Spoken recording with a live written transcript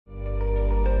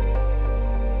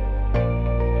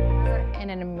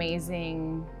an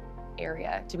amazing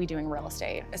area to be doing real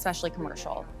estate, especially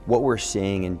commercial. What we're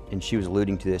seeing, and she was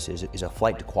alluding to this, is a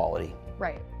flight to quality.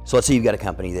 Right. So let's say you've got a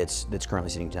company that's currently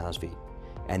sitting 10,000 feet,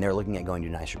 and they're looking at going to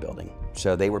a nicer building.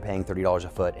 So they were paying $30 a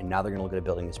foot, and now they're gonna look at a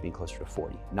building that's being closer to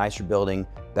 40. Nicer building,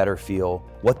 better feel.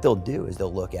 What they'll do is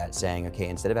they'll look at saying, okay,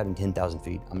 instead of having 10,000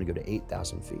 feet, I'm gonna go to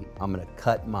 8,000 feet. I'm gonna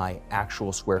cut my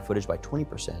actual square footage by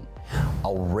 20%.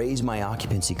 I'll raise my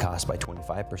occupancy cost by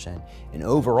 25. And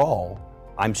overall,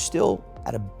 I'm still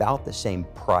at about the same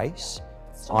price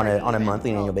on a monthly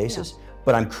and annual basis,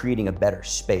 but I'm creating a better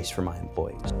space for my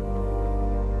employees.